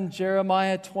says in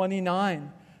Jeremiah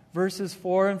 29, verses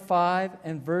 4 and 5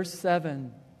 and verse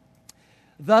 7,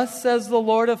 "Thus says the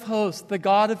Lord of hosts, the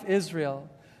God of Israel,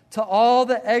 to all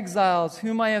the exiles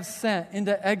whom I have sent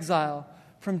into exile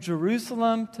from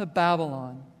Jerusalem to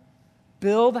Babylon,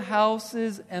 build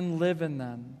houses and live in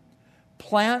them,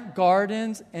 plant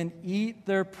gardens and eat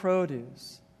their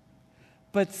produce.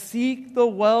 But seek the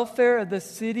welfare of the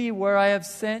city where I have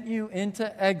sent you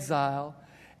into exile,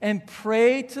 and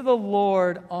pray to the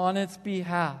Lord on its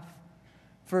behalf.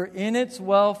 For in its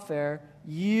welfare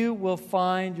you will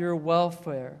find your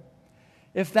welfare."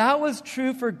 If that was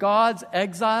true for God's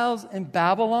exiles in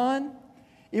Babylon,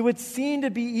 it would seem to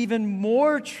be even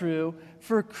more true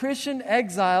for Christian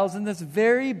exiles in this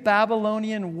very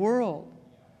Babylonian world.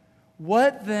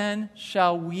 What then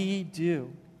shall we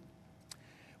do?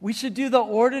 We should do the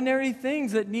ordinary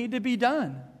things that need to be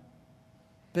done.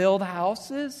 Build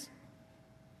houses,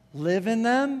 live in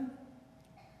them,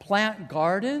 plant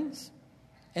gardens,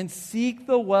 and seek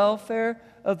the welfare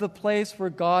of the place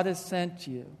where God has sent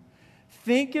you.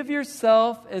 Think of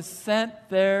yourself as sent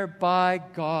there by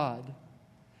God,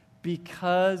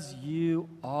 because you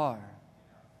are.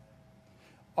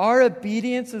 Our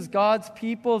obedience as God's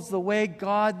people is the way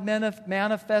God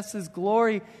manifests His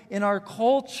glory in our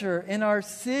culture, in our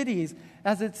cities,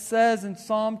 as it says in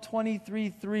Psalm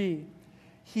 23:3.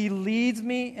 He leads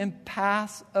me in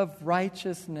paths of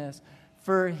righteousness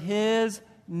for His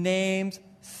name's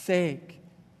sake.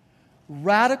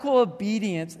 Radical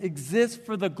obedience exists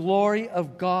for the glory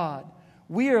of God.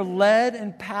 We are led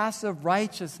in paths of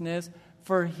righteousness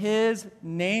for His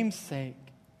name's sake.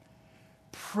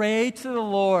 Pray to the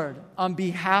Lord on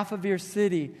behalf of your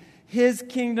city. His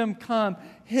kingdom come.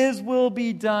 His will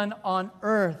be done on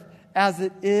earth as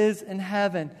it is in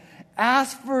heaven.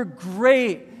 Ask for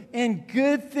great and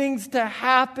good things to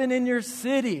happen in your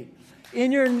city,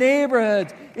 in your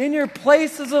neighborhoods, in your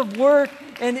places of work,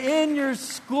 and in your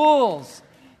schools.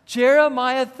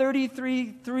 Jeremiah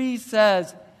 33:3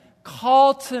 says,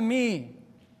 "Call to me,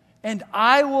 and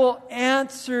I will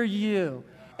answer you,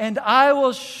 and I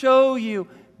will show you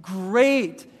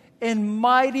great and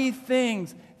mighty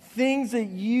things, things that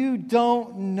you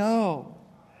don't know."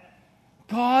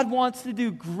 God wants to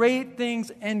do great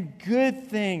things and good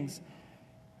things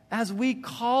as we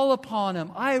call upon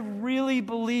Him. I really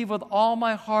believe with all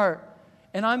my heart,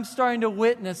 and I'm starting to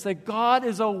witness that God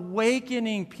is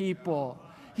awakening people.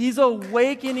 He's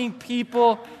awakening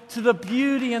people to the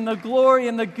beauty and the glory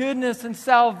and the goodness and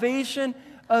salvation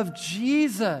of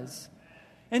Jesus.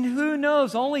 And who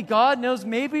knows? Only God knows.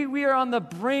 Maybe we are on the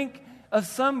brink of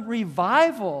some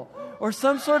revival or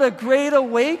some sort of great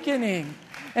awakening.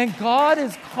 And God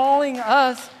is calling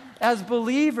us as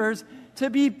believers to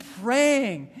be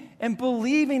praying and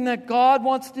believing that God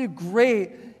wants to do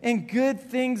great and good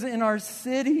things in our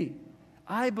city.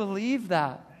 I believe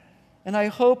that. And I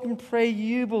hope and pray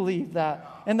you believe that.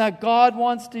 And that God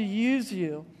wants to use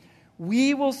you.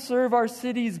 We will serve our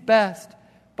cities best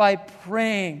by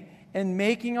praying and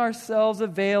making ourselves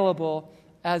available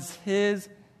as His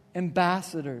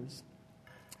ambassadors.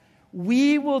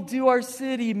 We will do our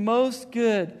city most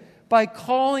good by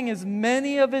calling as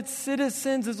many of its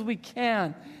citizens as we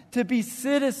can to be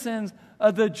citizens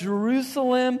of the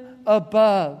Jerusalem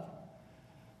above.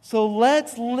 So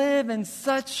let's live in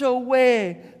such a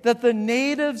way that the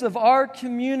natives of our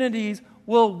communities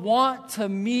will want to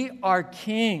meet our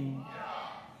King.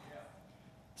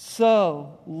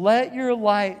 So let your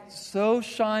light so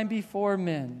shine before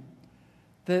men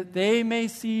that they may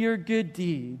see your good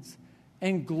deeds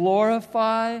and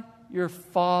glorify your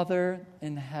Father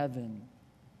in heaven.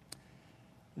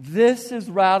 This is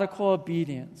radical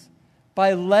obedience.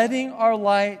 By letting our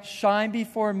light shine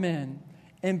before men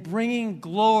and bringing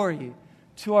glory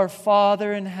to our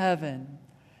Father in heaven,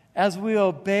 as we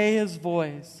obey His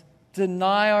voice,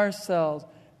 deny ourselves,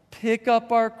 pick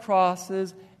up our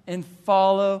crosses, and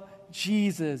follow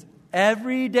Jesus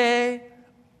every day,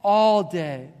 all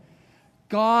day.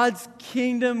 God's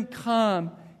kingdom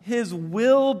come, His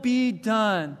will be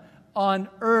done on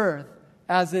earth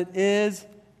as it is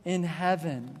in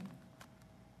heaven.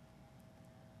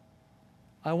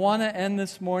 I want to end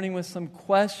this morning with some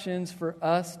questions for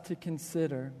us to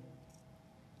consider.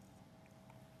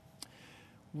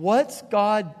 What's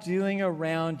God doing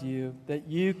around you that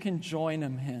you can join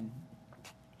Him in?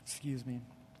 Excuse me.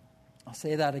 I'll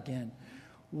say that again.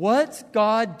 What's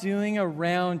God doing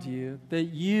around you that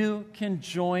you can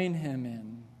join Him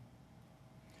in?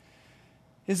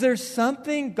 Is there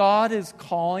something God is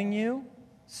calling you,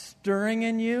 stirring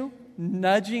in you,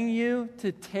 nudging you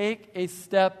to take a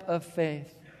step of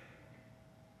faith?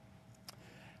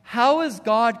 How is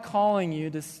God calling you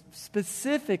to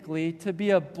specifically to be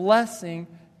a blessing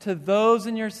to those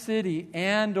in your city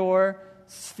and or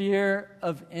sphere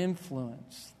of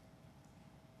influence?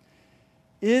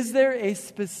 Is there a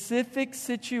specific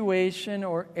situation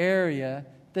or area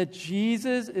that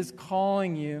Jesus is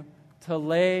calling you to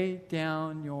lay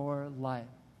down your life?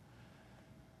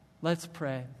 Let's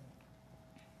pray.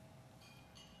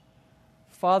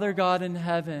 Father God in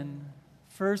heaven,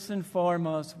 first and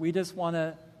foremost, we just want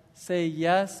to say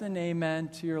yes and amen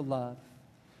to your love.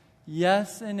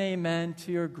 Yes and amen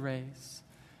to your grace.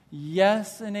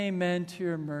 Yes and amen to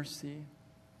your mercy.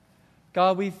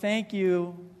 God, we thank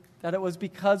you that it was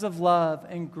because of love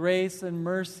and grace and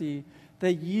mercy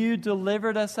that you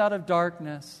delivered us out of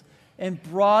darkness and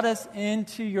brought us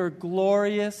into your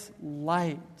glorious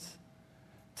light.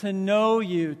 To know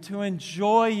you, to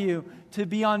enjoy you, to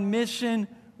be on mission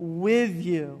with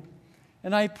you.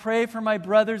 And I pray for my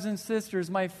brothers and sisters,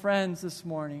 my friends this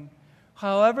morning.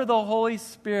 However the Holy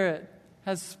Spirit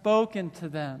has spoken to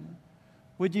them,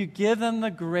 would you give them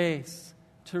the grace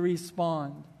to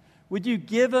respond? Would you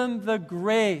give them the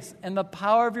grace and the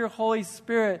power of your Holy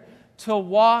Spirit to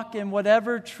walk in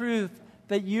whatever truth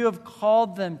that you have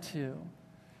called them to?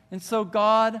 And so,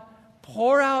 God,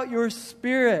 pour out your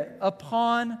Spirit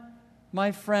upon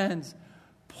my friends.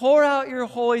 Pour out your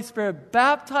Holy Spirit.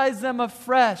 Baptize them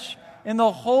afresh in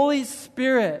the Holy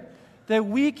Spirit, that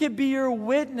we could be your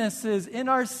witnesses in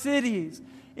our cities,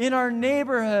 in our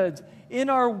neighborhoods, in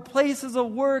our places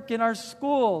of work, in our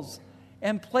schools,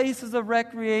 and places of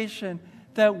recreation,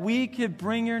 that we could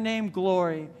bring your name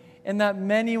glory and that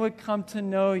many would come to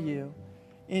know you.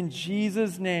 In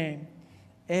Jesus' name,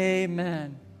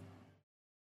 amen.